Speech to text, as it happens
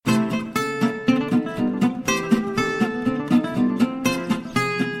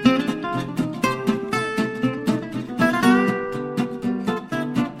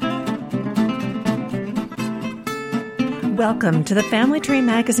Welcome to the Family Tree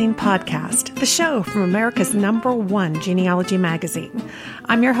Magazine podcast, the show from America's #1 genealogy magazine.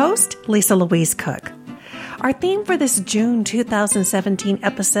 I'm your host, Lisa Louise Cook. Our theme for this June 2017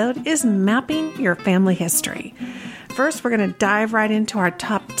 episode is mapping your family history. First, we're going to dive right into our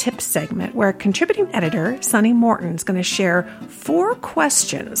top tips segment, where contributing editor Sunny Morton is going to share 4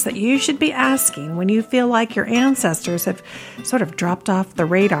 questions that you should be asking when you feel like your ancestors have sort of dropped off the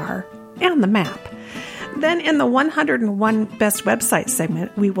radar and the map. Then in the 101 Best Websites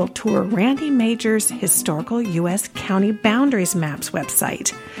segment, we will tour Randy Major's Historical U.S. County Boundaries Maps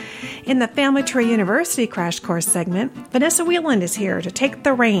website. In the Family Tree University Crash Course segment, Vanessa Wheeland is here to take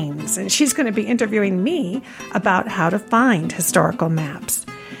the reins, and she's going to be interviewing me about how to find historical maps.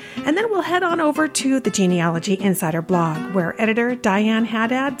 And then we'll head on over to the Genealogy Insider blog, where editor Diane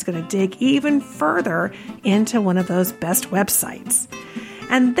Haddad is going to dig even further into one of those best websites.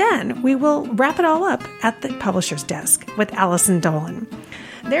 And then we will wrap it all up at the publisher's desk with Allison Dolan.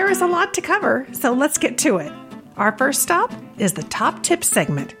 There is a lot to cover, so let's get to it. Our first stop is the Top Tips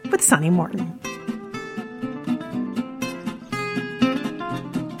segment with Sunny Morton.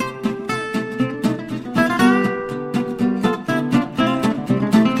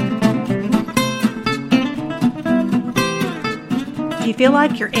 Do you feel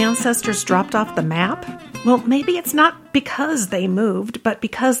like your ancestors dropped off the map? Well, maybe it's not because they moved, but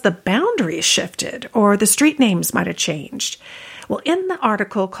because the boundaries shifted or the street names might have changed. Well, in the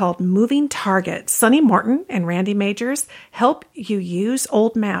article called Moving Targets, Sunny Morton and Randy Majors help you use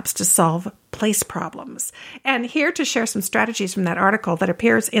old maps to solve place problems. And here to share some strategies from that article that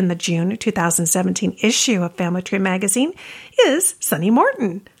appears in the June 2017 issue of Family Tree Magazine is Sunny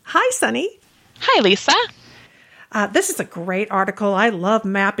Morton. Hi, Sunny. Hi, Lisa. This is a great article. I love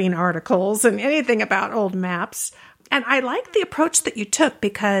mapping articles and anything about old maps. And I like the approach that you took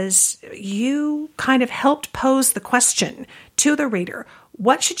because you kind of helped pose the question to the reader.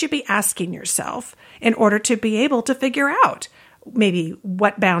 What should you be asking yourself in order to be able to figure out maybe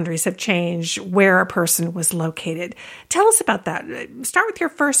what boundaries have changed, where a person was located? Tell us about that. Start with your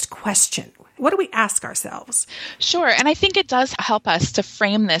first question. What do we ask ourselves? Sure. And I think it does help us to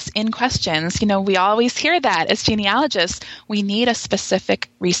frame this in questions. You know, we always hear that as genealogists, we need a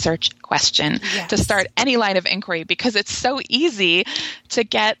specific research question to start any line of inquiry, because it's so easy to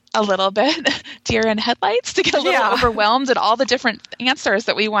get a little bit deer in headlights, to get a little overwhelmed at all the different answers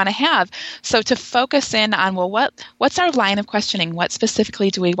that we want to have. So to focus in on, well, what's our line of questioning? What specifically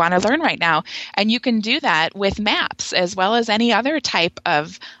do we want to learn right now? And you can do that with maps as well as any other type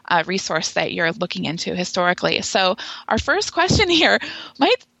of resource that you're looking into historically. So our first question here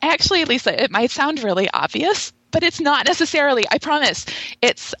might actually, Lisa, it might sound really obvious, but it's not necessarily, I promise.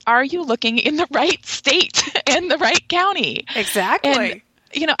 It's, are you looking in the right state and the right county? Exactly. And,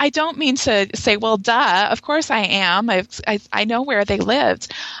 you know, I don't mean to say, well, duh, of course I am. I know where they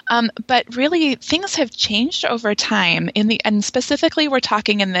lived. But really, things have changed over time. And specifically, we're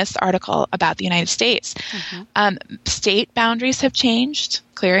talking in this article about the United States. Mm-hmm. State boundaries have changed.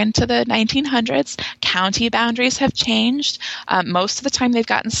 Clear into the 1900s. County boundaries have changed. Most of the time they've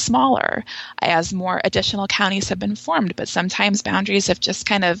gotten smaller as more additional counties have been formed, but sometimes boundaries have just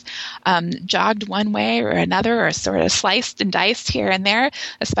kind of jogged one way or another, or sort of sliced and diced here and there,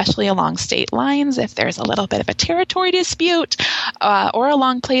 especially along state lines if there's a little bit of a territory dispute, or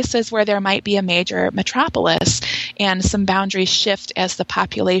along places where there might be a major metropolis and some boundaries shift as the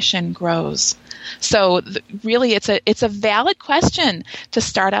population grows. So really, it's a valid question to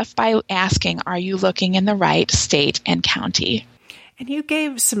start off by asking, are you looking in the right state and county? And you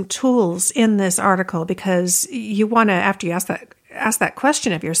gave some tools in this article because you want to, after you ask that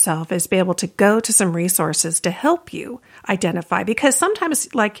question of yourself, is be able to go to some resources to help you identify. Because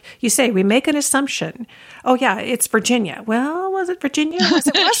sometimes, like you say, we make an assumption. Oh, yeah, it's Virginia. Well, was it Virginia? Was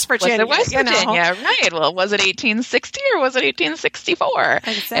it West Virginia? Was it West Virginia? Right. Well, was it 1860 or was it 1864?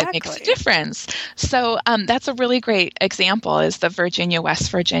 Exactly. It makes a difference. So that's a really great example, is the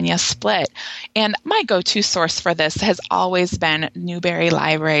Virginia-West Virginia split. And my go-to source for this has always been Newberry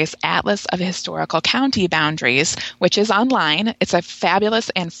Library's Atlas of Historical County Boundaries, which is online. It's a fabulous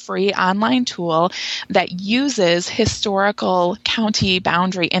and free online tool that uses historical county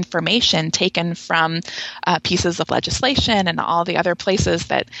boundary information taken from pieces of legislation and all the other places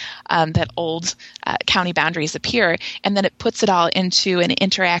that old county boundaries appear, and then it puts it all into an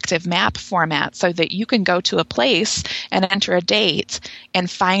interactive map format so that you can go to a place and enter a date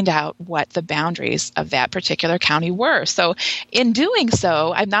and find out what the boundaries of that particular county were. So in doing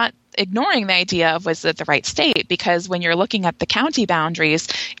so, I'm not ignoring the idea of was it the right state, because when you're looking at the county boundaries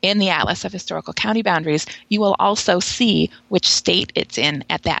in the Atlas of Historical County Boundaries, you will also see which state it's in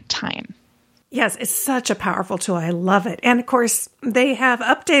at that time. Yes, it's such a powerful tool. I love it. And of course, they have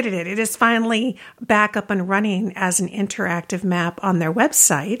updated it. It is finally back up and running as an interactive map on their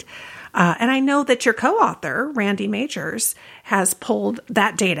website. And I know that your co-author, Randy Majors, has pulled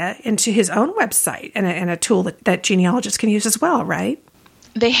that data into his own website and a tool that genealogists can use as well, right?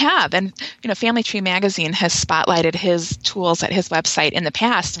 They have. And, Family Tree Magazine has spotlighted his tools at his website in the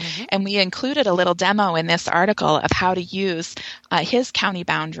past. Mm-hmm. And we included a little demo in this article of how to use his county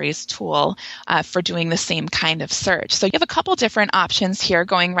boundaries tool for doing the same kind of search. So you have a couple different options here,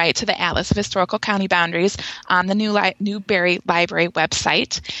 going right to the Atlas of Historical County Boundaries on the Newberry Library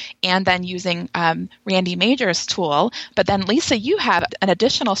website, and then using Randy Major's tool. But then, Lisa, you have an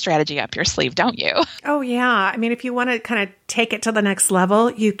additional strategy up your sleeve, don't you? Oh, yeah. I mean, if you want to kind of take it to the next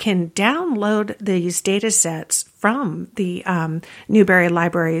level, you can download these data sets from the Newberry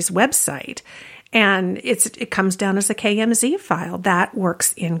Library's website. And it comes down as a KMZ file that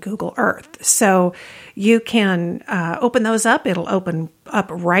works in Google Earth. So you can open those up. It'll open up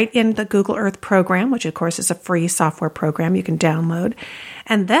right in the Google Earth program, which of course is a free software program you can download.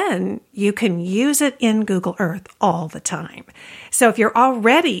 And then you can use it in Google Earth all the time. So if you're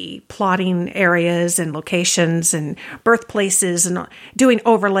already plotting areas and locations and birthplaces and doing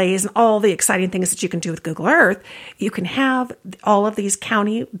overlays and all the exciting things that you can do with Google Earth, you can have all of these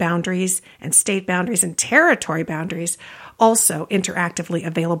county boundaries and state boundaries and territory boundaries also interactively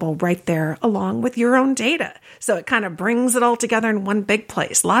available right there along with your own data. So it kind of brings it all together in one big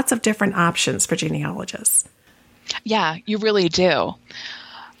place. Lots of different options for genealogists. Yeah, you really do.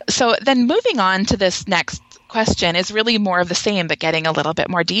 So then moving on to this next question is really more of the same, but getting a little bit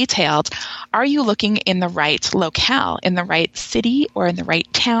more detailed. Are you looking in the right locale, in the right city, or in the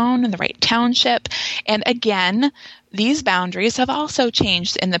right town, in the right township? And again, these boundaries have also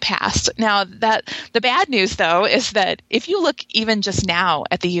changed in the past. Now, the bad news, though, is that if you look even just now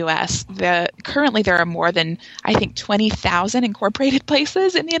at the U.S., currently there are more than, I think, 20,000 incorporated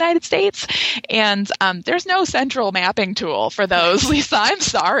places in the United States, and there's no central mapping tool for those, Lisa. I'm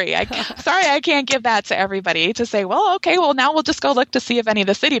sorry. I can't give that to everybody to say, well, okay, well, now we'll just go look to see if any of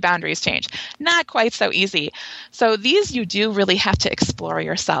the city boundaries change. Not quite so easy. So these you do really have to explore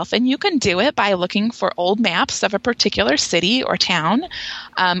yourself, and you can do it by looking for old maps of a particular city or town.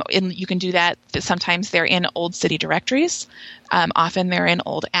 And you can do that. Sometimes they're in old city directories. Often they're in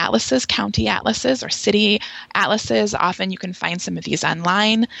old atlases, county atlases or city atlases. Often you can find some of these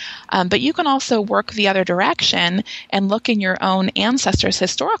online. But you can also work the other direction and look in your own ancestors'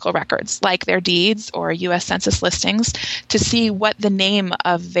 historical records, like their deeds or U.S. Census listings, to see what the name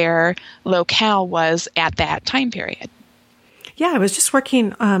of their locale was at that time period. Yeah, I was just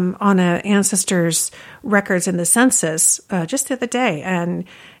working on an ancestor's records in the census just the other day. And,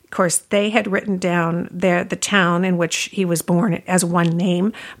 of course, they had written down the town in which he was born as one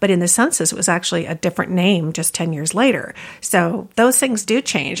name. But in the census, it was actually a different name just 10 years later. So those things do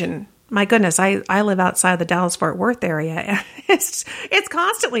change. And my goodness, I live outside the Dallas-Fort Worth area. And it's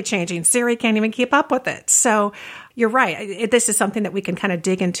constantly changing. Siri can't even keep up with it. So you're right. This is something that we can kind of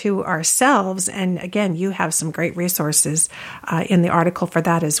dig into ourselves. And again, you have some great resources in the article for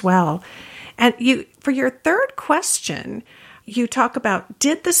that as well. And for your third question, you talk about,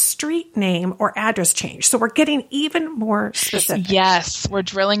 did the street name or address change? So we're getting even more specific. Yes, we're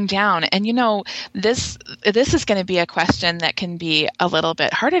drilling down. And this is going to be a question that can be a little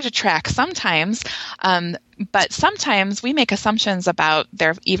bit harder to track sometimes. But sometimes we make assumptions about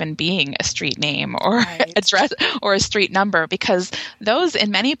there even being a street name or address or a street number, because those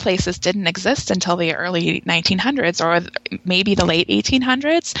in many places didn't exist until the early 1900s or maybe the late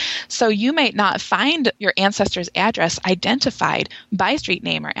 1800s. So you might not find your ancestor's address identified by street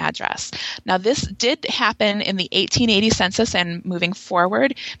name or address. Now, this did happen in the 1880 census, and moving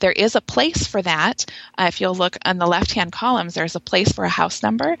forward, there is a place for that. If you'll look on the left-hand columns, there's a place for a house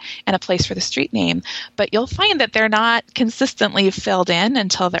number and a place for the street name. But you'll find that they're not consistently filled in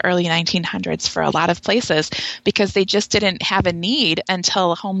until the early 1900s for a lot of places, because they just didn't have a need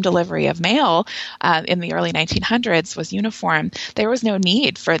until home delivery of mail in the early 1900s was uniform. There was no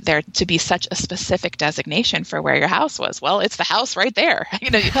need for there to be such a specific designation for where your house was. Well, it's the house right there. You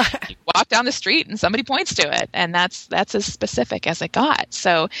walk down the street and somebody points to it, and that's as specific as it got.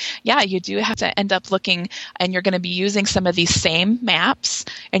 So yeah, you do have to end up looking, and you're going to be using some of these same maps,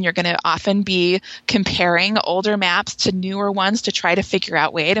 and you're going to often be comparing older maps to newer ones to try to figure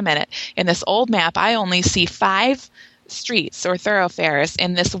out, wait a minute, in this old map, I only see 5 streets or thoroughfares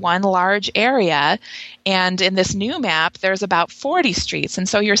in this one large area. And in this new map, there's about 40 streets. And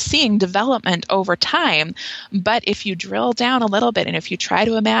so you're seeing development over time. But if you drill down a little bit, and if you try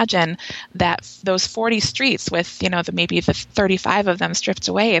to imagine that those 40 streets with, maybe the 35 of them stripped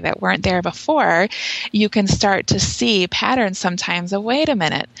away that weren't there before, you can start to see patterns sometimes of, wait a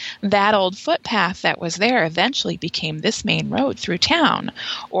minute, that old footpath that was there eventually became this main road through town,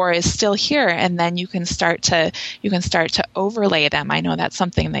 or is still here. And then you can start to overlay them. I know that's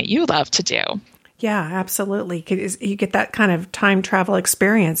something that you love to do. Yeah, absolutely. You get that kind of time travel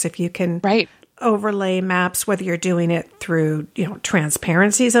experience if you can overlay maps, whether you're doing it through,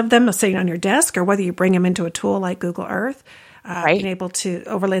 transparencies of them sitting on your desk, or whether you bring them into a tool like Google Earth, being able to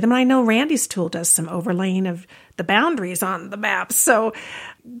overlay them. And I know Randy's tool does some overlaying of the boundaries on the maps. So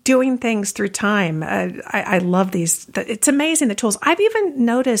doing things through time, I love these. It's amazing, the tools. I've even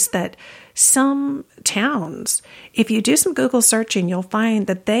noticed that some towns, if you do some Google searching, you'll find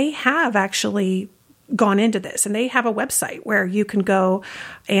that they have actually gone into this, and they have a website where you can go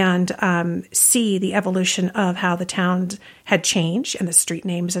and see the evolution of how the towns had changed and the street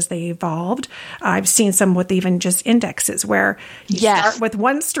names as they evolved. I've seen some with even just indexes where you start with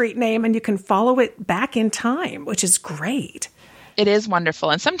one street name and you can follow it back in time, which is great. It is wonderful.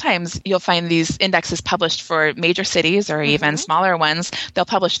 And sometimes you'll find these indexes published for major cities or even smaller ones. They'll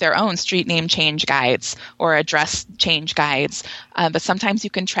publish their own street name change guides or address change guides. But sometimes you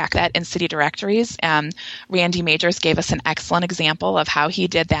can track that in city directories. Randy Majors gave us an excellent example of how he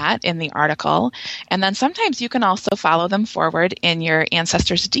did that in the article. And then sometimes you can also follow them forward in your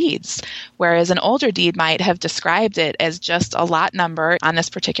ancestors' deeds, whereas an older deed might have described it as just a lot number on this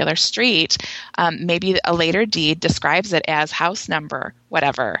particular street. Maybe a later deed describes it as house number,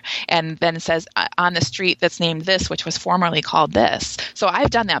 whatever, and then it says on the street that's named this, which was formerly called this. So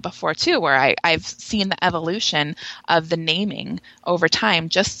I've done that before too, where I've seen the evolution of the naming over time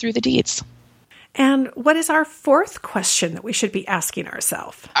just through the deeds. And what is our fourth question that we should be asking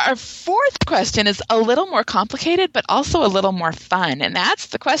ourselves? Our fourth question is a little more complicated, but also a little more fun. And that's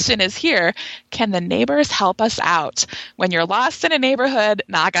the question is here, can the neighbors help us out? When you're lost in a neighborhood,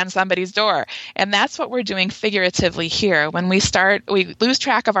 knock on somebody's door. And that's what we're doing figuratively here. When we lose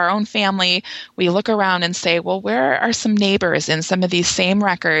track of our own family, we look around and say, well, where are some neighbors in some of these same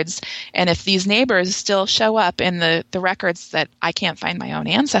records? And if these neighbors still show up in the records that I can't find my own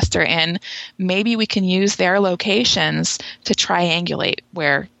ancestor in, maybe we can use their locations to triangulate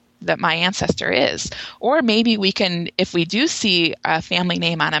where that my ancestor is. Or maybe we can, if we do see a family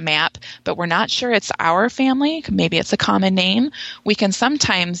name on a map, but we're not sure it's our family, maybe it's a common name, we can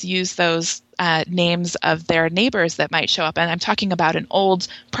sometimes use those names of their neighbors that might show up. And I'm talking about an old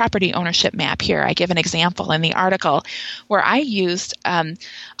property ownership map here. I give an example in the article where I used an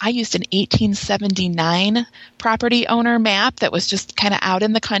 1879 property owner map that was just kind of out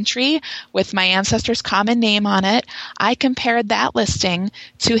in the country with my ancestor's common name on it. I compared that listing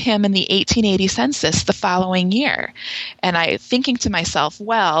to him in the 1880 census the following year. And I thinking to myself,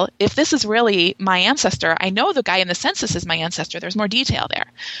 well, if this is really my ancestor, I know the guy in the census is my ancestor. There's more detail there.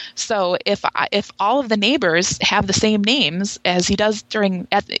 So if all of the neighbors have the same names as he does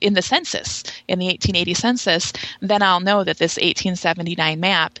in the census, in the 1880 census, then I'll know that this 1879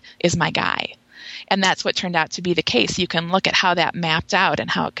 map is my guy. And that's what turned out to be the case. You can look at how that mapped out and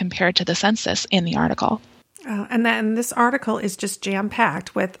how it compared to the census in the article. And then this article is just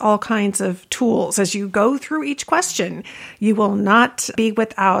jam-packed with all kinds of tools. As you go through each question, you will not be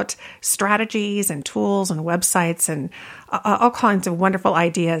without strategies and tools and websites and all kinds of wonderful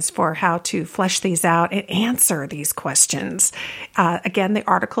ideas for how to flesh these out and answer these questions. Again, the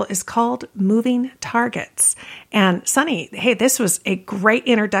article is called Moving Targets. And Sunny, hey, this was a great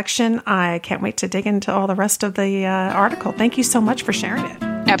introduction. I can't wait to dig into all the rest of the article. Thank you so much for sharing it.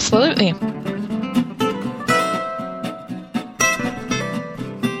 Absolutely.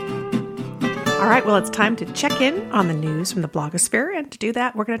 All right, well, it's time to check in on the news from the blogosphere. And to do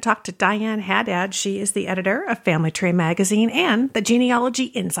that, we're going to talk to Diane Haddad. She is the editor of Family Tree Magazine and the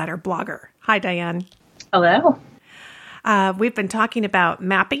Genealogy Insider blogger. Hi, Diane. Hello. We've been talking about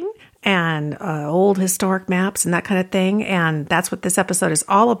mapping and old historic maps and that kind of thing. And that's what this episode is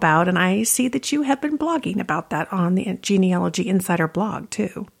all about. And I see that you have been blogging about that on the Genealogy Insider blog,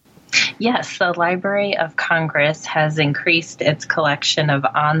 too. Yes, the Library of Congress has increased its collection of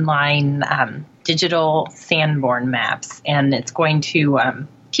online digital Sanborn maps, and it's going to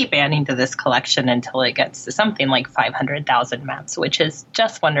keep adding to this collection until it gets to something like 500,000 maps, which is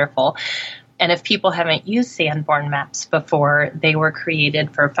just wonderful. And if people haven't used Sanborn maps before, they were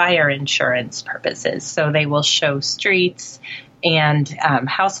created for fire insurance purposes. So they will show streets and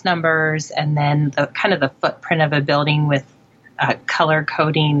house numbers, and then the kind of the footprint of a building with color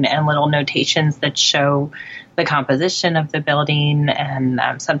coding and little notations that show the composition of the building and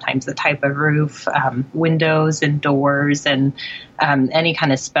sometimes the type of roof, windows and doors, and any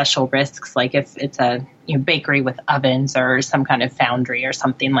kind of special risks, like if it's a bakery with ovens or some kind of foundry or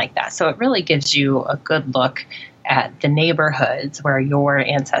something like that. So it really gives you a good look at the neighborhoods where your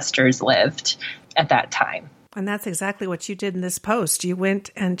ancestors lived at that time. And that's exactly what you did in this post. You went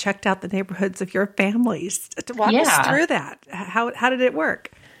and checked out the neighborhoods of your families. Walk us through that. How did it work?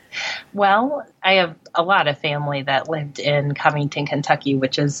 Well, I have a lot of family that lived in Covington, Kentucky,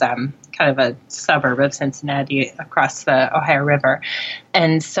 which is kind of a suburb of Cincinnati across the Ohio River.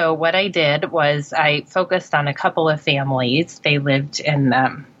 And so what I did was I focused on a couple of families. They lived in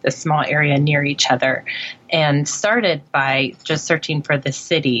a small area near each other, and started by just searching for the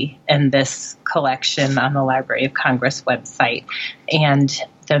city in this collection on the Library of Congress website. And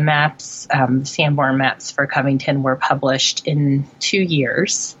the maps, Sanborn maps for Covington, were published in 2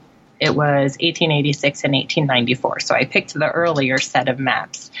 years. It was 1886 and 1894. So I picked the earlier set of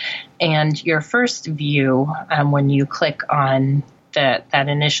maps. And your first view, when you click on that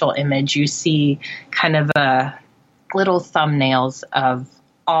initial image, you see kind of little thumbnails of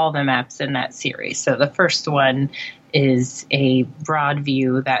all the maps in that series. So the first one is a broad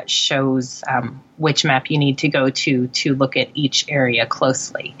view that shows which map you need to go to look at each area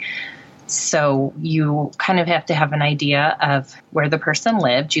closely. So you kind of have to have an idea of where the person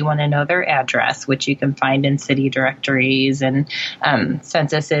lived. You want to know their address, which you can find in city directories and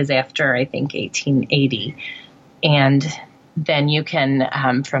censuses after, I think, 1880. And then you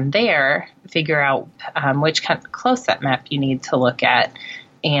can, from there, figure out which kind of close-up map you need to look at.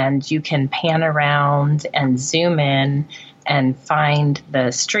 And you can pan around and zoom in and find the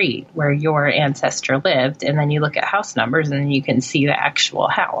street where your ancestor lived. And then you look at house numbers, and then you can see the actual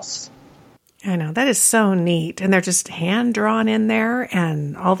house. I know, that is so neat. And they're just hand drawn in there,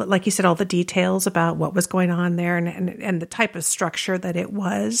 and all the, like you said, all the details about what was going on there and the type of structure that it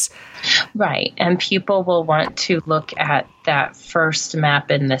was. Right. And people will want to look at that first map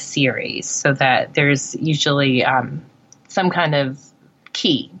in the series, so that there's usually some kind of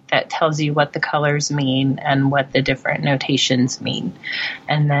key that tells you what the colors mean and what the different notations mean.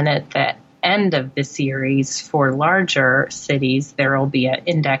 And then at the end of the series, for larger cities, there will be an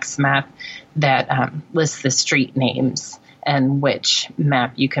index map that lists the street names and which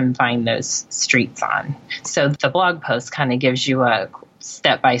map you can find those streets on. So the blog post kind of gives you a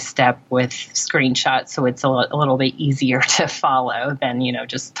step-by-step with screenshots, so it's a little bit easier to follow than,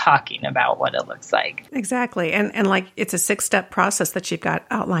 just talking about what it looks like. Exactly. And like, it's a 6-step process that you've got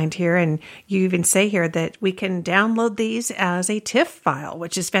outlined here. And you even say here that we can download these as a TIFF file,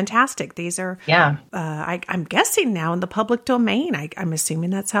 which is fantastic. These are, I'm guessing now in the public domain. I'm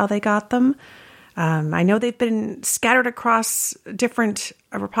assuming that's how they got them. I know they've been scattered across different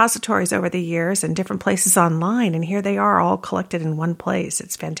repositories over the years and different places online, and here they are all collected in one place.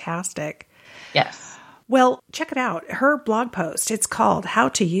 It's fantastic. Yes. Well, check it out. Her blog post, it's called How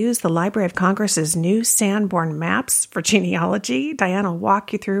to Use the Library of Congress's New Sanborn Maps for Genealogy. Diane will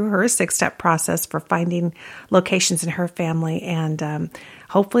walk you through her 6-step process for finding locations in her family, and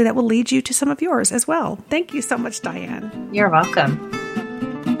hopefully that will lead you to some of yours as well. Thank you so much, Diane. You're welcome.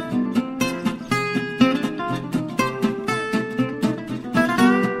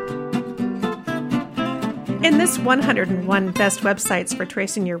 In this 101 Best Websites for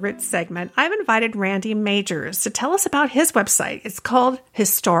Tracing Your Roots segment, I've invited Randy Majors to tell us about his website. It's called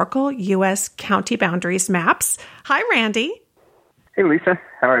Historical U.S. County Boundaries Maps. Hi, Randy. Hey, Lisa.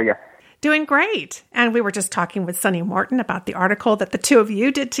 How are you? Doing great. And we were just talking with Sonny Morton about the article that the two of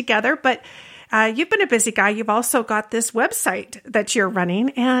you did together. But you've been a busy guy. You've also got this website that you're running.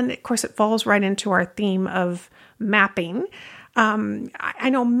 And, of course, it falls right into our theme of mapping. I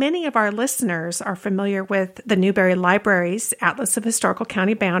know many of our listeners are familiar with the Newberry Library's Atlas of Historical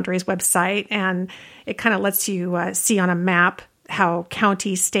County Boundaries website, and it kind of lets you see on a map how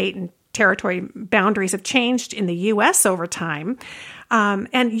county, state, and territory boundaries have changed in the U.S. over time.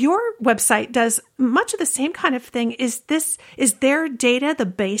 And your website does much of the same kind of thing. Is their data the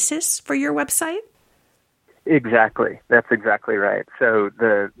basis for your website? Exactly. That's exactly right. So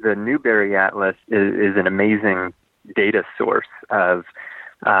the Newberry Atlas is an amazing data source of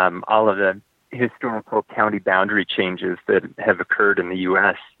all of the historical county boundary changes that have occurred in the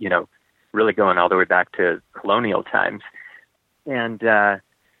U.S., really going all the way back to colonial times. And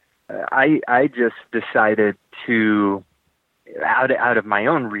I just decided to, out of my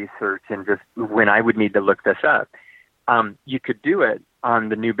own research and just when I would need to look this up, you could do it on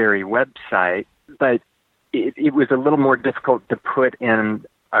the Newberry website, but it was a little more difficult to put in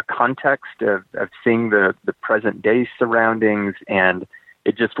a context of seeing the present day surroundings, and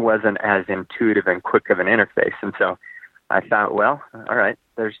it just wasn't as intuitive and quick of an interface. And so I thought, well, all right,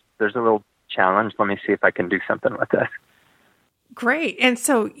 there's a little challenge. Let me see if I can do something with this. Great. And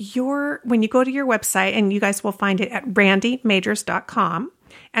so when you go to your website, and you guys will find it at randymajors.com,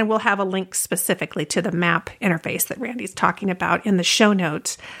 and we'll have a link specifically to the map interface that Randy's talking about in the show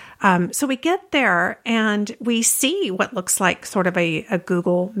notes. So we get there and we see what looks like sort of a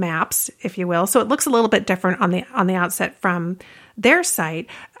Google Maps, if you will. So it looks a little bit different on the outset from their site.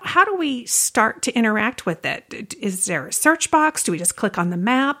 How do we start to interact with it? Is there a search box? Do we just click on the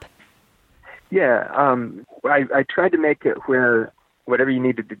map? Yeah, I tried to make it where whatever you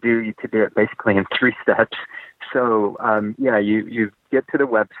needed to do, you could do it basically in 3 steps. So, you get to the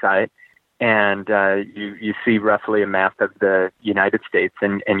website, and you see roughly a map of the United States,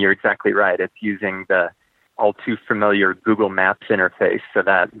 and you're exactly right. It's using the all too familiar Google Maps interface, so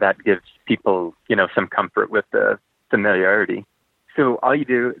that gives people, some comfort with the familiarity. So all you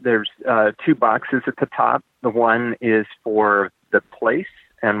do, there's 2 boxes at the top. The one is for the place,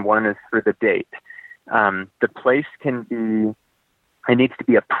 and one is for the date. The place it needs to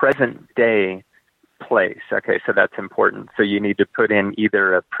be a present day place. Okay, so that's important. So you need to put in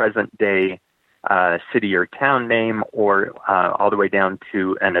either a present day city or town name, or all the way down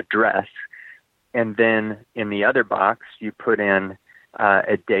to an address. And then in the other box, you put in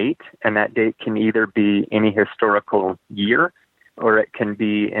a date, and that date can either be any historical year, or it can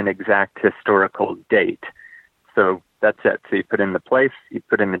be an exact historical date. So that's it. So you put in the place, you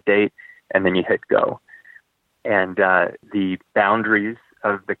put in the date, and then you hit go. And the boundaries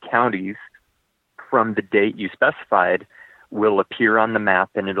of the counties from the date you specified will appear on the map,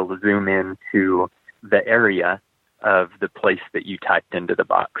 and it'll zoom in to the area of the place that you typed into the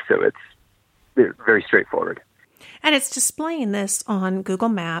box. So it's very straightforward. And it's displaying this on Google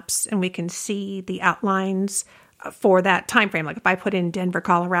Maps, and we can see the outlines for that time frame. Like if I put in Denver,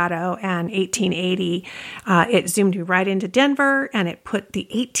 Colorado, and 1880, it zoomed you right into Denver, and it put the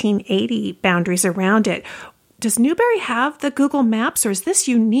 1880 boundaries around it. Does Newberry have the Google Maps, or is this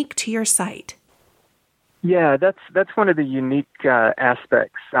unique to your site? Yeah, that's one of the unique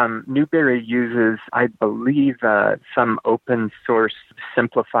aspects. Newberry uses, I believe, some open source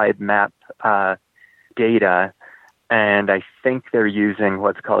simplified map data, and I think they're using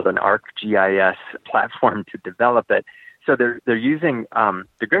what's called an ArcGIS platform to develop it. So they're using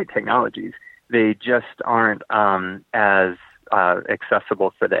the great technologies. They just aren't as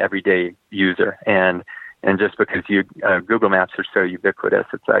accessible for the everyday user. And just because Google Maps are so ubiquitous,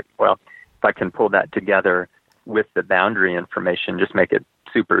 it's like, well, if I can pull that together with the boundary information, just make it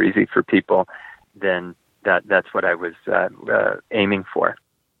super easy for people, then that's what I was aiming for.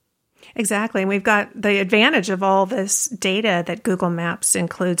 Exactly. And we've got the advantage of all this data that Google Maps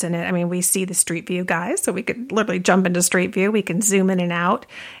includes in it. I mean, we see the Street View guys, so we could literally jump into Street View. We can zoom in and out.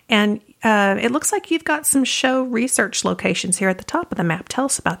 And it looks like you've got some show research locations here at the top of the map. Tell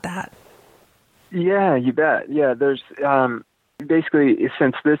us about that. Yeah, you bet. Yeah, there's basically,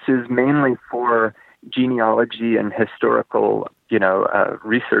 since this is mainly for genealogy and historical,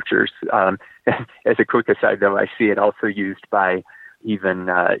 researchers, as a quick aside, though, I see it also used by even,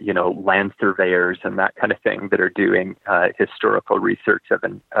 land surveyors and that kind of thing that are doing historical research of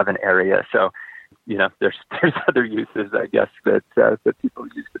an area. So, there's other uses, I guess, that people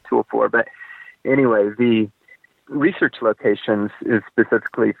use the tool for. But anyway, the research locations is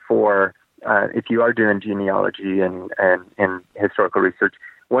specifically for if you are doing genealogy and historical research.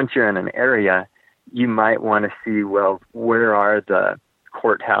 Once you're in an area, you might want to see, well, where are the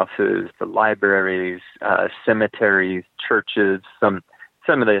courthouses, the libraries, cemeteries, churches, some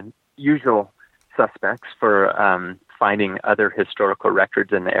of the usual suspects for finding other historical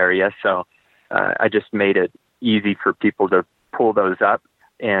records in the area. So I just made it easy for people to pull those up.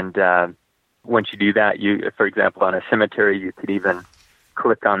 And once you do that, for example, on a cemetery, you could even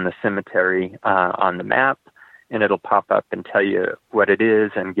click on the cemetery on the map, and it'll pop up and tell you what it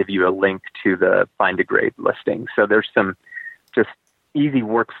is and give you a link to the Find a Grave listing. So there's some just easy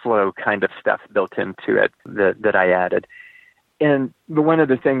workflow kind of stuff built into it that I added. And the one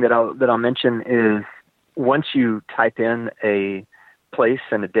other thing that I'll mention is once you type in a place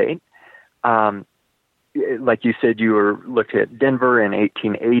and a date, like you said, you were looking at Denver in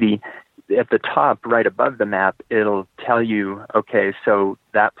 1880. At the top, right above the map, it'll tell you, okay, so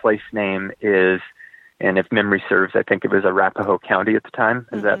that place name is, and if memory serves, I think it was Arapahoe County at the time.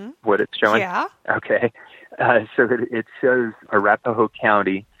 Is that what it's showing? Yeah. Okay. So it shows Arapahoe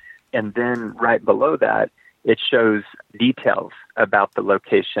County, and then right below that, it shows details about the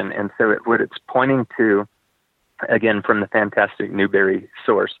location. And so what it's pointing to again, from the fantastic Newbery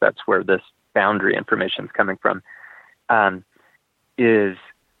source, that's where this boundary information is coming from, is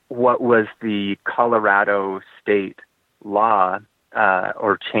what was the Colorado state law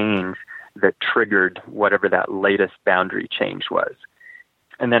or change that triggered whatever that latest boundary change was.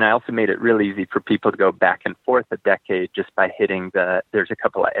 And then I also made it real easy for people to go back and forth a decade just by hitting there's a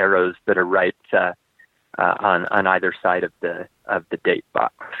couple of arrows that are right on either side of the date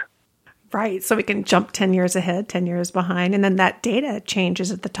box. Right. So we can jump 10 years ahead, 10 years behind. And then that data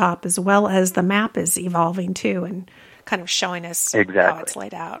changes at the top as well as the map is evolving too and kind of showing us how it's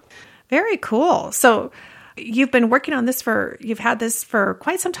laid out. Very cool. So you've been working on this you've had this for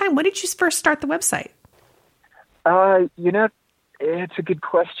quite some time. When did you first start the website? It's a good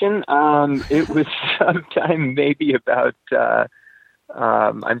question. It was sometime maybe about,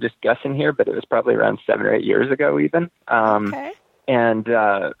 I'm just guessing here, but it was probably around 7 or 8 years ago even. Okay. And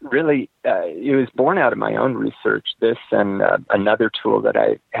really, it was born out of my own research, this and another tool that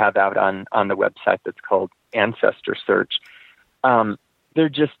I have out on the website that's called Ancestor Search. They're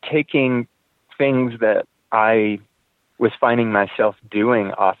just taking things that I was finding myself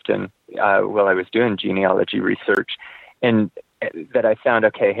doing often while I was doing genealogy research, and that I found,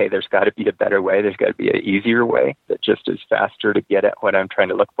 okay, hey, there's got to be a better way. There's got to be an easier way that just is faster to get at what I'm trying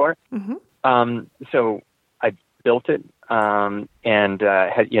to look for. Mm-hmm. So I built it, and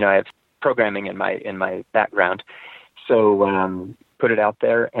I have programming in my background, so put it out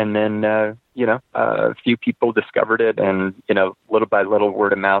there, and then a few people discovered it, and little by little,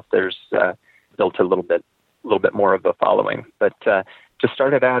 word of mouth, there's built a little bit more of a following, but. Just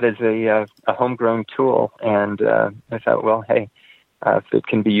started out as a homegrown tool, and I thought, well, hey, if it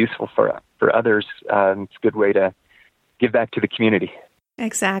can be useful for others, it's a good way to give back to the community.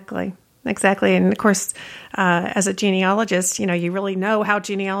 Exactly. And of course, as a genealogist, you really know how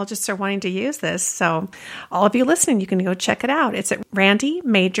genealogists are wanting to use this. So all of you listening, you can go check it out. It's at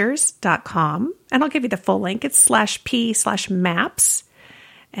randymajors.com, and I'll give you the full link. It's /p/maps.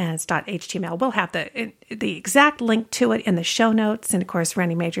 And it's .html. We'll have the exact link to it in the show notes. And of course,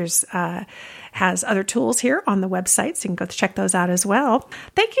 Randy Majors has other tools here on the website, so you can go check those out as well.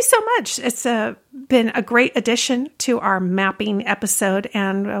 Thank you so much. It's been a great addition to our mapping episode,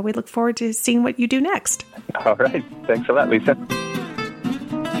 and we look forward to seeing what you do next. All right. Thanks a lot, Lisa.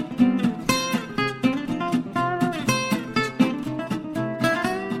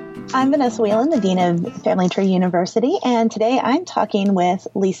 I'm Vanessa Whelan, the Dean of Family Tree University, and today I'm talking with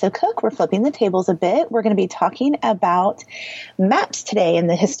Lisa Cook. We're flipping the tables a bit. We're going to be talking about maps today and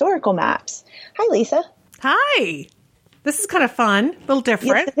the historical maps. Hi, Lisa. Hi. This is kind of fun, a little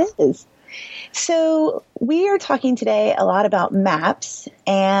different. Yes, it is. So we are talking today a lot about maps,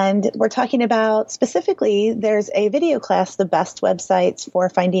 and we're talking about specifically there's a video class, The Best Websites for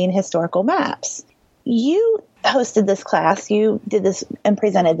Finding Historical Maps. You hosted this class, you did this and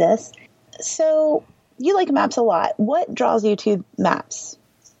presented this. So you like maps a lot. What draws you to maps?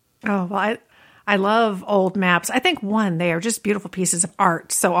 Oh, well, I love old maps. I think, they are just beautiful pieces of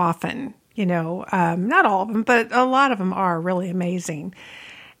art so often. Not all of them, but a lot of them are really amazing.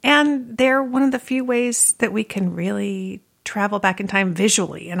 And they're one of the few ways that we can really travel back in time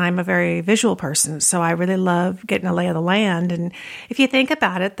visually. And I'm a very visual person, so I really love getting a lay of the land. And if you think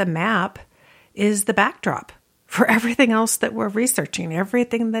about it, the map is the backdrop for everything else that we're researching.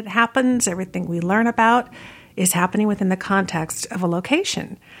 Everything that happens, everything we learn about is happening within the context of a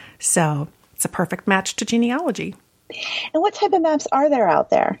location. So it's a perfect match to genealogy. And what type of maps are there out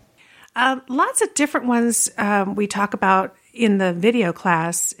there? Lots of different ones we talk about in the video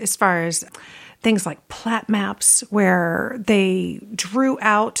class, as far as things like plat maps, where they drew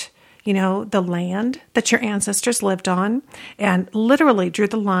out the land that your ancestors lived on and literally drew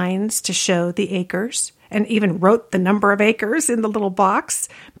the lines to show the acres and even wrote the number of acres in the little box,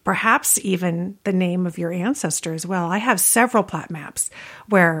 perhaps even the name of your ancestor as well. I have several plat maps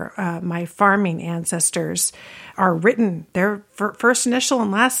where my farming ancestors are written, their first initial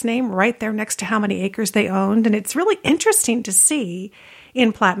and last name right there next to how many acres they owned. And it's really interesting to see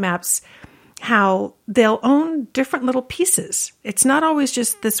in plat maps how they'll own different little pieces. It's not always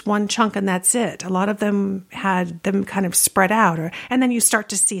just this one chunk and that's it. A lot of them had them kind of spread out. And then you start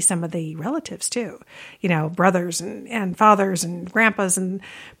to see some of the relatives too, brothers and fathers and grandpas and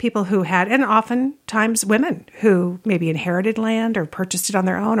people who had, and oftentimes women who maybe inherited land or purchased it on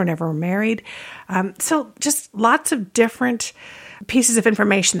their own or never were married. So just lots of different pieces of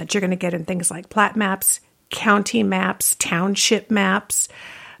information that you're going to get in things like plat maps, county maps, township maps.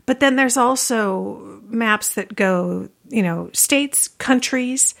 But then there's also maps that go, states,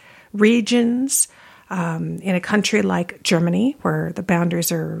 countries, regions. In a country like Germany, where the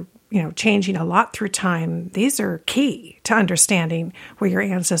boundaries are changing a lot through time, these are key to understanding where your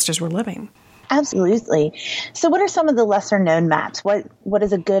ancestors were living. Absolutely. So what are some of the lesser known maps? What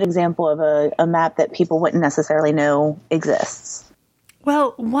is a good example of a map that people wouldn't necessarily know exists?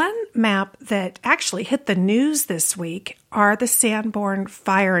 Well, one map that actually hit the news this week are the Sanborn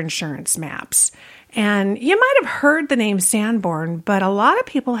fire insurance maps. And you might have heard the name Sanborn, but a lot of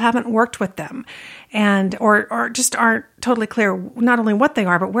people haven't worked with them or just aren't totally clear not only what they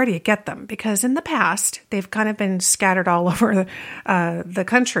are, but where do you get them? Because in the past, they've kind of been scattered all over the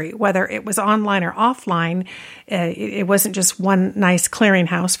country, whether it was online or offline. It wasn't just one nice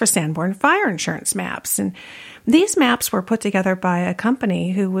clearinghouse for Sanborn fire insurance maps. And these maps were put together by a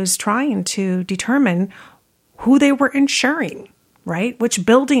company who was trying to determine who they were insuring. Right? Which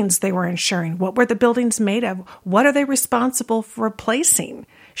buildings they were insuring. What were the buildings made of? What are they responsible for replacing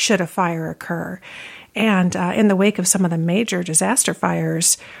should a fire occur? And in the wake of some of the major disaster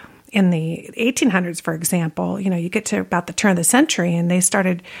fires in the 1800s, for example, you get to about the turn of the century and they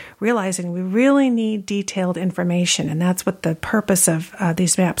started realizing we really need detailed information. And that's what the purpose of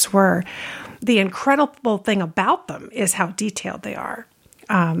these maps were. The incredible thing about them is how detailed they are.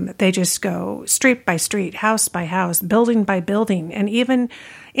 They just go street by street, house by house, building by building, and even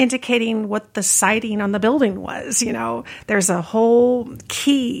indicating what the siding on the building was. There's a whole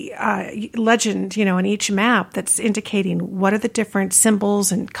key legend, in each map that's indicating what are the different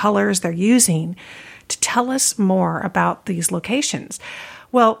symbols and colors they're using to tell us more about these locations.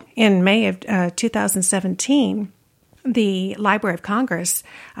 Well, in May of 2017, the Library of Congress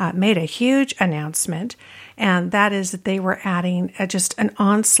made a huge announcement, and that is that they were adding just an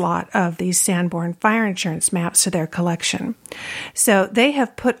onslaught of these Sanborn fire insurance maps to their collection. So they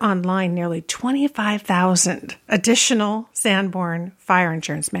have put online nearly 25,000 additional Sanborn fire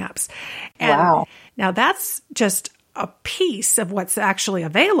insurance maps. And wow. Now that's just a piece of what's actually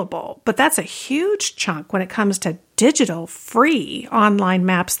available, but that's a huge chunk when it comes to digital free online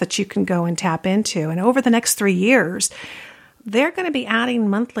maps that you can go and tap into. And over the next 3 years, they're going to be adding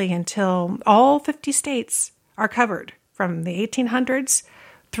monthly until all 50 states are covered from the 1800s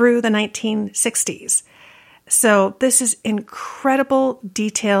through the 1960s. So this is incredible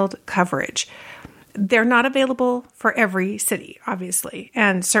detailed coverage. They're not available for every city, obviously,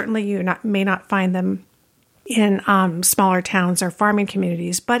 and certainly you may not find them in smaller towns or farming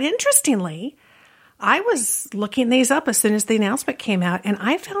communities. But interestingly, I was looking these up as soon as the announcement came out, and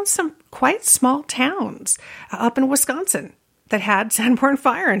I found some quite small towns up in Wisconsin that had Sanborn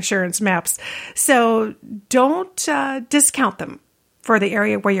fire insurance maps. So don't discount them for the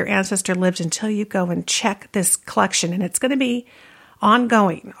area where your ancestor lived until you go and check this collection. And it's going to be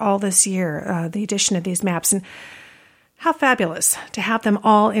ongoing all this year, the addition of these maps. And how fabulous to have them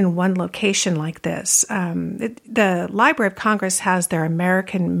all in one location like this. The Library of Congress has their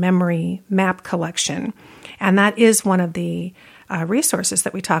American Memory Map Collection, and that is one of the resources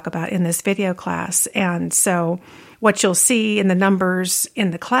that we talk about in this video class. And so what you'll see in the numbers in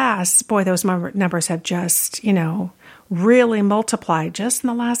the class, boy, those numbers have just, really multiplied just in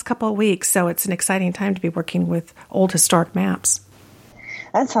the last couple of weeks. So it's an exciting time to be working with old historic maps.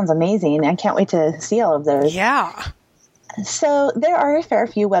 That sounds amazing. I can't wait to see all of those. Yeah. So there are a fair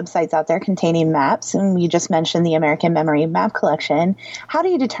few websites out there containing maps, and you just mentioned the American Memory Map Collection. How do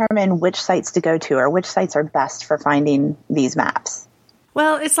you determine which sites to go to or which sites are best for finding these maps?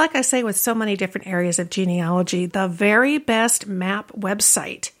 Well, it's like I say with so many different areas of genealogy, the very best map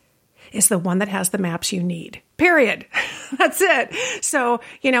website is the one that has the maps you need. Period. That's it. So,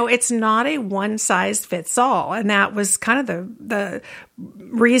 it's not a one-size-fits-all. And that was kind of the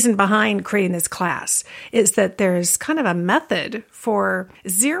reason behind creating this class, is that there's kind of a method for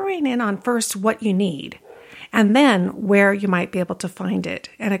zeroing in on first what you need and then where you might be able to find it.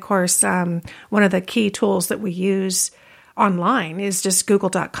 And of course, one of the key tools that we use online is just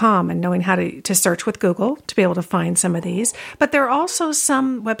google.com and knowing how to search with Google to be able to find some of these. But there are also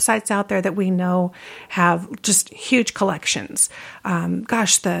some websites out there that we know have just huge collections.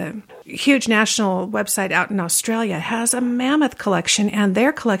 The huge national website out in Australia has a mammoth collection, and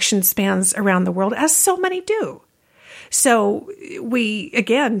their collection spans around the world, as so many do. So we,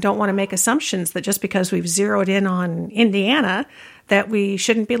 again, don't want to make assumptions that just because we've zeroed in on Indiana that we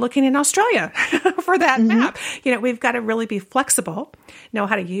shouldn't be looking in Australia for that map. We've got to really be flexible, know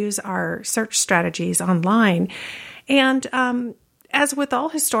how to use our search strategies online. And as with all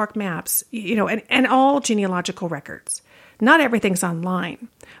historic maps, and all genealogical records, not everything's online,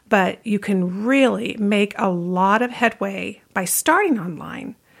 but you can really make a lot of headway by starting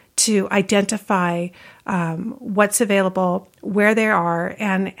online to identify what's available, where they are,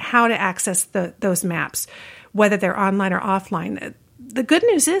 and how to access those maps, whether they're online or offline. the good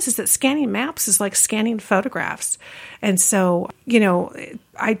news is that scanning maps is like scanning photographs. And so,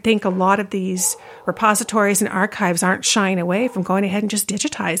 I think a lot of these repositories and archives aren't shying away from going ahead and just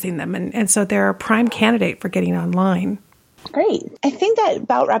digitizing them. And so they're a prime candidate for getting online. Great. I think that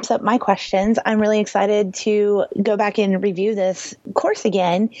about wraps up my questions. I'm really excited to go back and review this course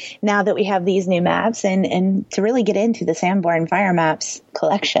again now that we have these new maps and to really get into the Sanborn Fire Maps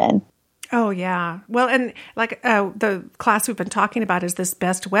collection. Oh, yeah. Well, and like the class we've been talking about is this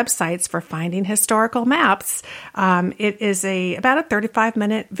Best Websites for Finding Historical Maps. It is about a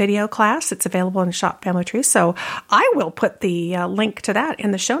 35-minute video class. It's available in Shop Family Tree. So I will put the link to that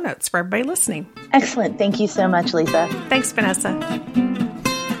in the show notes for everybody listening. Excellent. Thank you so much, Lisa. Thanks, Vanessa.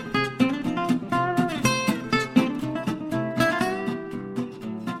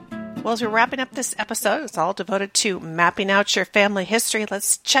 Well, as we're wrapping up this episode, it's all devoted to mapping out your family history.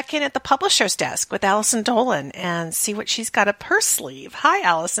 Let's check in at the publisher's desk with Allison Dolan and see what she's got up her sleeve. Hi,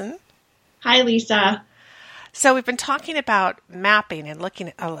 Allison. Hi, Lisa. So we've been talking about mapping and looking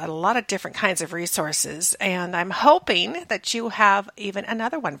at a lot of different kinds of resources, and I'm hoping that you have even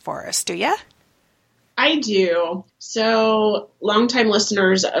another one for us. Do you? I do. So longtime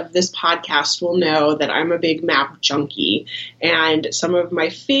listeners of this podcast will know that I'm a big map junkie, and some of my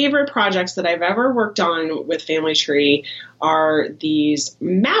favorite projects that I've ever worked on with Family Tree are these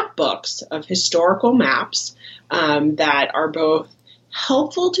map books of historical maps that are both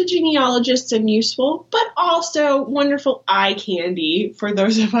helpful to genealogists and useful, but also wonderful eye candy for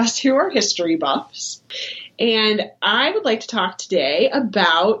those of us who are history buffs. And I would like to talk today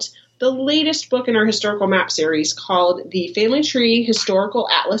about the latest book in our historical map series called the Family Tree Historical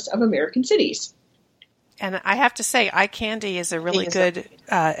Atlas of American Cities. And I have to say, eye candy is a really good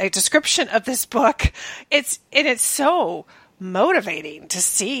a description of this book. It's so motivating to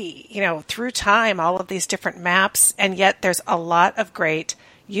see, through time, all of these different maps, and yet there's a lot of great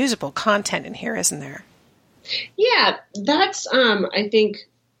usable content in here, isn't there? Yeah, that's, I think,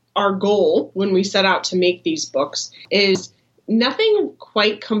 our goal when we set out to make these books is nothing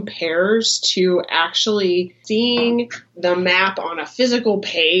quite compares to actually seeing the map on a physical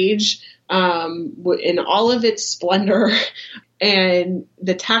page in all of its splendor and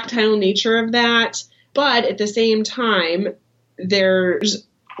the tactile nature of that. But at the same time, there's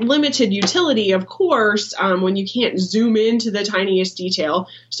limited utility, of course, when you can't zoom into the tiniest detail.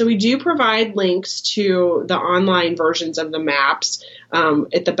 So we do provide links to the online versions of the maps.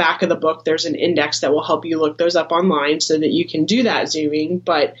 At the back of the book, there's an index that will help you look those up online so that you can do that zooming,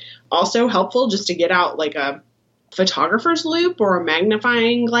 but also helpful just to get out like a photographer's loop or a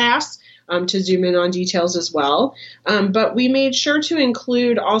magnifying glass to zoom in on details as well. But we made sure to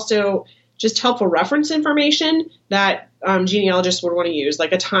include also just helpful reference information that genealogists would want to use,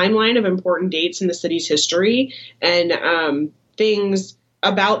 like a timeline of important dates in the city's history and things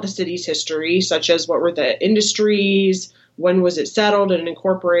about the city's history, such as what were the industries, when was it settled and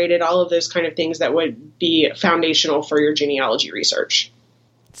incorporated, all of those kind of things that would be foundational for your genealogy research.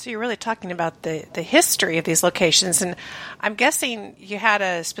 So you're really talking about the history of these locations, and I'm guessing you had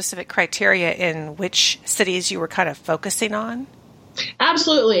a specific criteria in which cities you were kind of focusing on?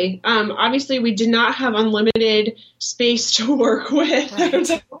 Absolutely. Obviously, we did not have unlimited space to work with.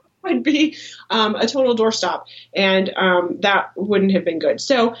 Right. Would be a total doorstop, and that wouldn't have been good.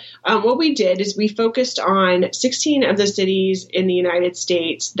 So what we did is we focused on 16 of the cities in the United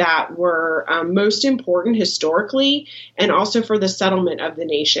States that were most important historically and also for the settlement of the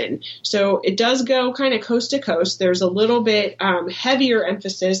nation. So it does go kind of coast to coast. There's a little bit heavier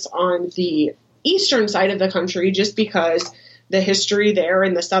emphasis on the eastern side of the country just because the history there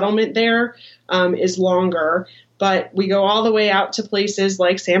and the settlement there is longer. But we go all the way out to places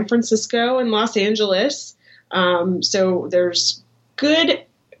like San Francisco and Los Angeles. So there's good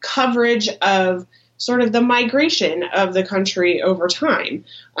coverage of sort of the migration of the country over time,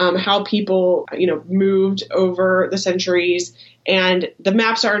 how people, moved over the centuries. And the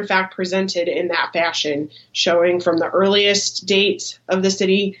maps are, in fact, presented in that fashion, showing from the earliest dates of the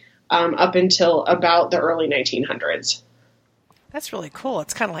city up until about the early 1900s. That's really cool.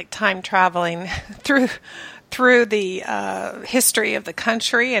 It's kind of like time traveling through the history of the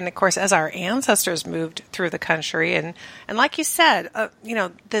country, and of course, as our ancestors moved through the country, and like you said,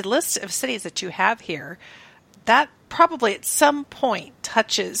 the list of cities that you have here, that probably at some point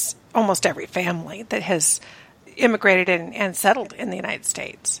touches almost every family that has immigrated and settled in the United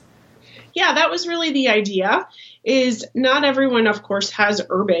States. Yeah, that was really the idea. Is not everyone, of course, has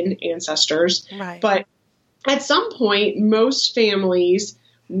urban ancestors, right? But at some point, most families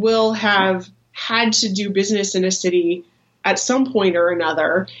will have had to do business in a city at some point or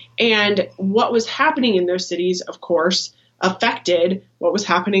another. And what was happening in those cities, of course, affected what was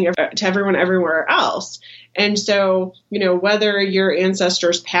happening to everyone everywhere else. And so, whether your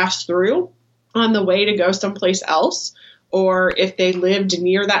ancestors passed through on the way to go someplace else, or if they lived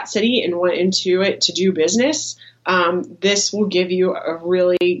near that city and went into it to do business, this will give you a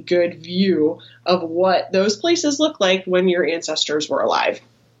really good view of what those places look like when your ancestors were alive.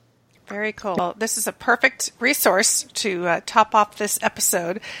 Very cool. Well, this is a perfect resource to top off this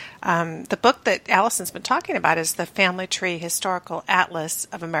episode. The book that Allison's been talking about is the Family Tree Historical Atlas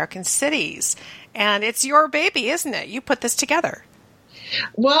of American Cities. And it's your baby, isn't it? You put this together.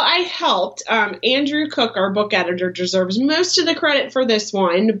 Well, I helped. Andrew Cook, our book editor, deserves most of the credit for this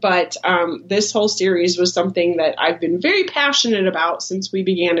one, but this whole series was something that I've been very passionate about since we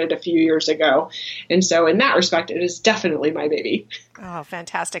began it a few years ago. And so in that respect, it is definitely my baby. Oh,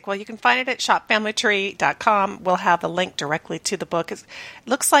 fantastic. Well, you can find it at shopfamilytree.com. We'll have a link directly to the book. It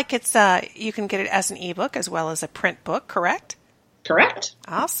looks like it's you can get it as an ebook as well as a print book, correct? Correct.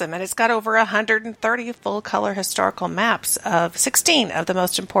 Awesome. And it's got over 130 full-color historical maps of 16 of the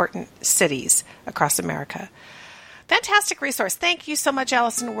most important cities across America. Fantastic resource. Thank you so much,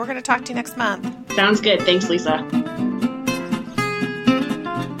 Allison. We're going to talk to you next month. Sounds good. Thanks, Lisa.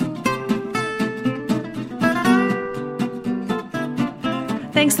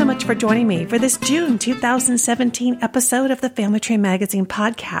 Thanks so much for joining me for this June 2017 episode of the Family Tree Magazine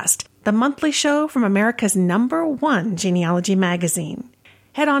podcast, the monthly show from America's #1 genealogy magazine.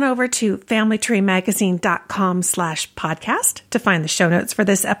 Head on over to familytreemagazine.com/podcast to find the show notes for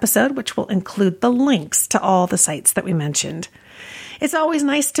this episode, which will include the links to all the sites that we mentioned. It's always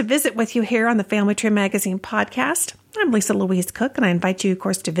nice to visit with you here on the Family Tree Magazine podcast. I'm Lisa Louise Cook, and I invite you, of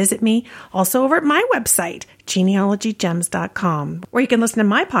course, to visit me also over at my website, genealogygems.com, where you can listen to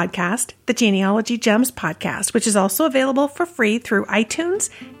my podcast, the Genealogy Gems Podcast, which is also available for free through iTunes,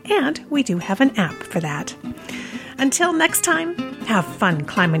 and we do have an app for that. Until next time, have fun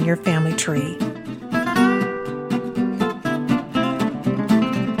climbing your family tree.